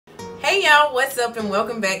Hey y'all, what's up and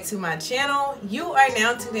welcome back to my channel. You are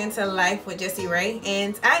now tuned into Life with Jesse Rae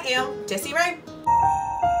and I am Jesse Rae.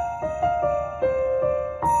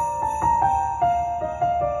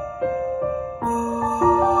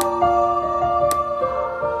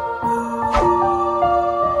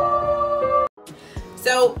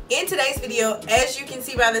 So in today's video, as you can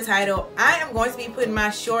see by the title, I am going to be putting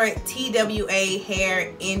my short TWA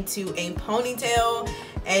hair into a ponytail.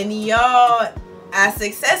 And y'all, I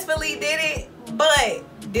successfully did it, but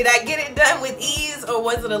did I get it done with ease or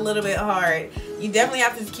was it a little bit hard? You definitely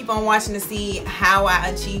have to keep on watching to see how I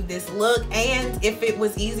achieved this look and if it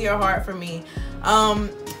was easy or hard for me.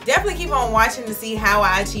 Definitely keep on watching to see how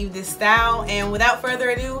I achieved this style. And without further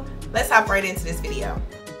ado, let's hop right into this video.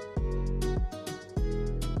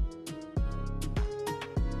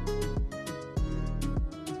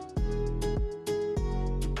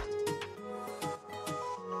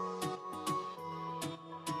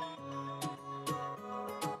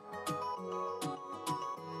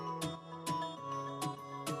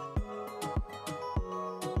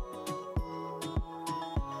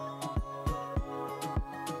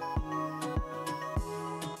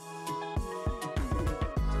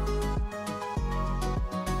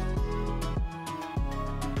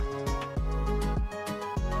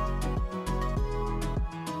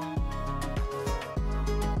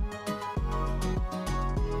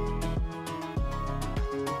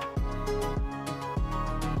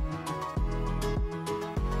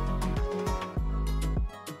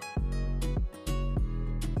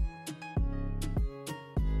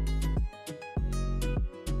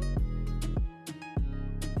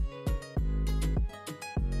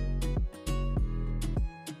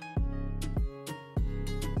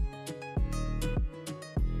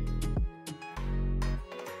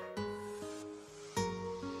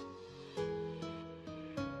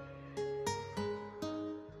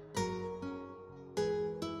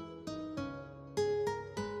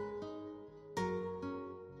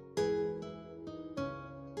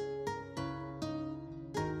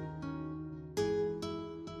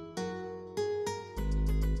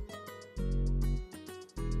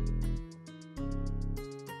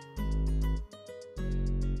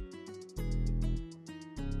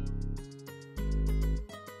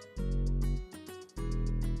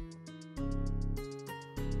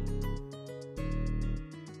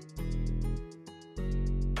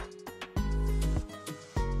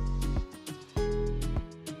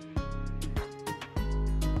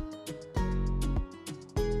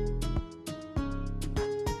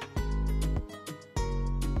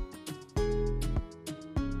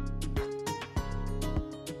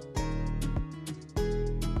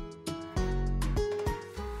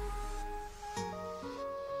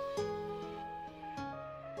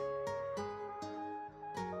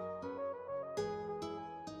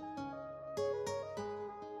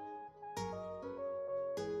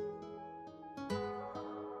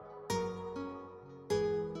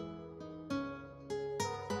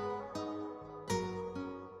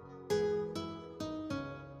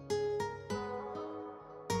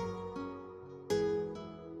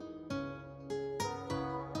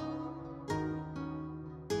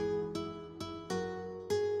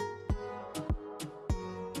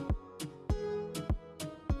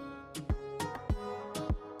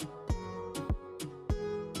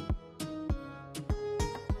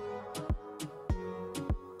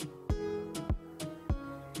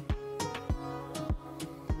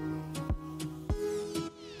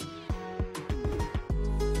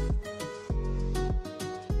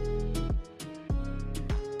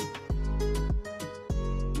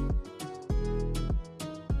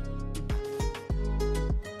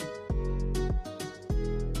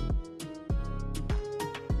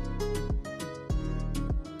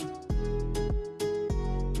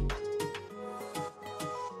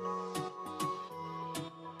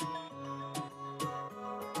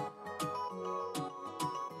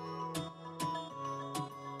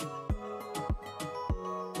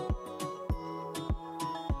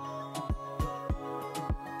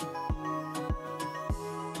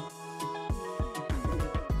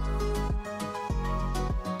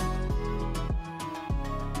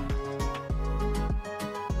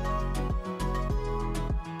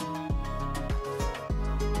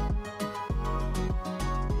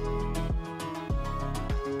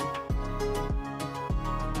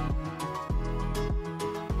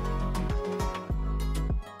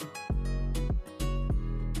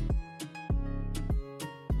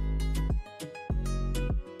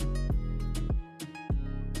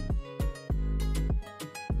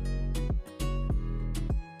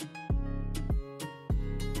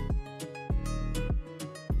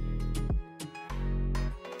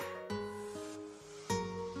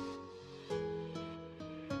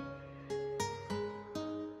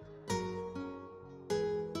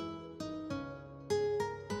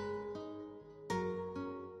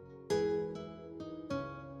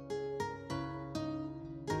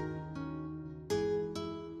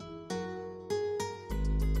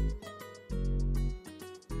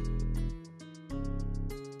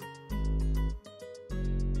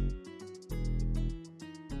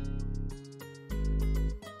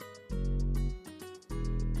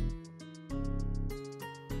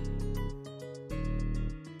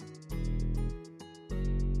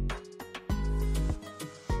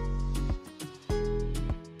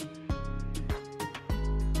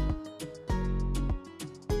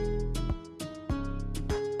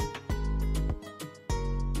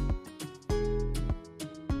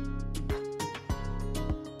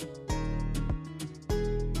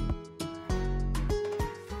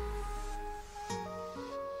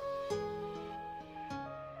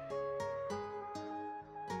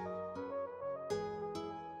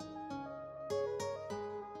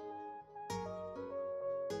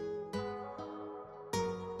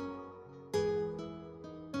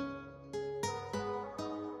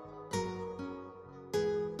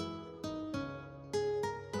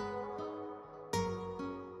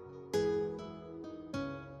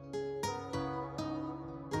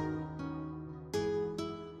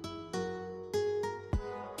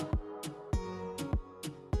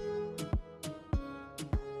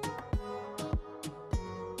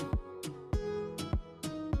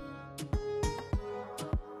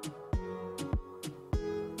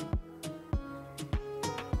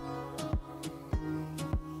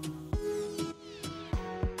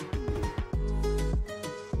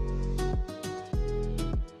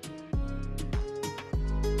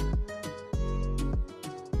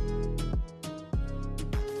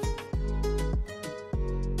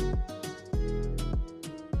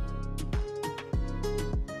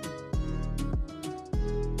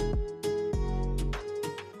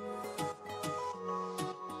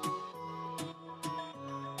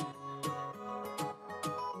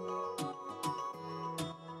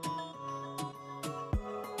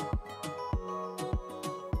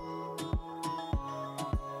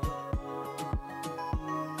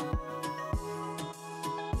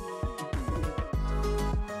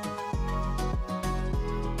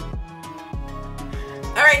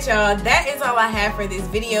 Alright y'all, that is all I have for this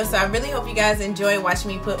video. So I really hope you guys enjoy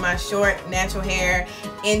watching me put my short natural hair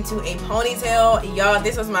into a ponytail. Y'all,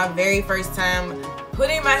 this was my very first time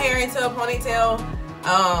putting my hair into a ponytail.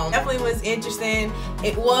 Definitely was interesting.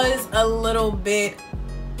 It was a little bit,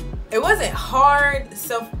 it wasn't hard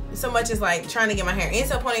so much as like trying to get my hair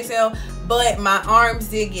into a ponytail, but my arms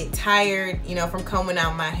did get tired, you know, from combing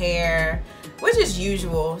out my hair, which is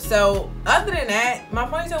usual. So other than that, my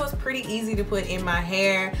ponytail was pretty easy to put in my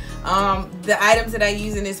hair. The items that I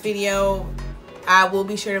use in this video, I will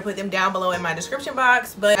be sure to put them down below in my description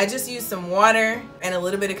box, but I just used some water and a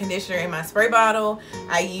little bit of conditioner in my spray bottle.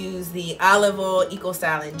 I used the olive oil Eco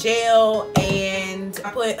Styling gel, and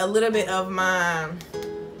I put a little bit of my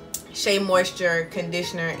Shea Moisture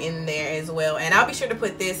conditioner in there as well, and I'll be sure to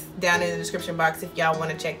put this down in the description box if y'all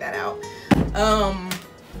want to check that out.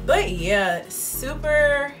 But yeah,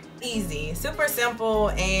 super easy, super simple,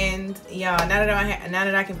 and y'all, now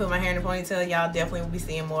that I can put my hair in a ponytail, y'all definitely will be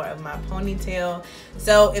seeing more of my ponytail.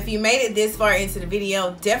 So if you made it this far into the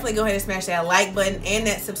video, definitely go ahead and smash that like button and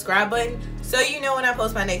that subscribe button so you know when I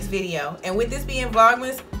post my next video. And with this being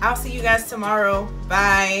Vlogmas, I'll see you guys tomorrow.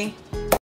 Bye.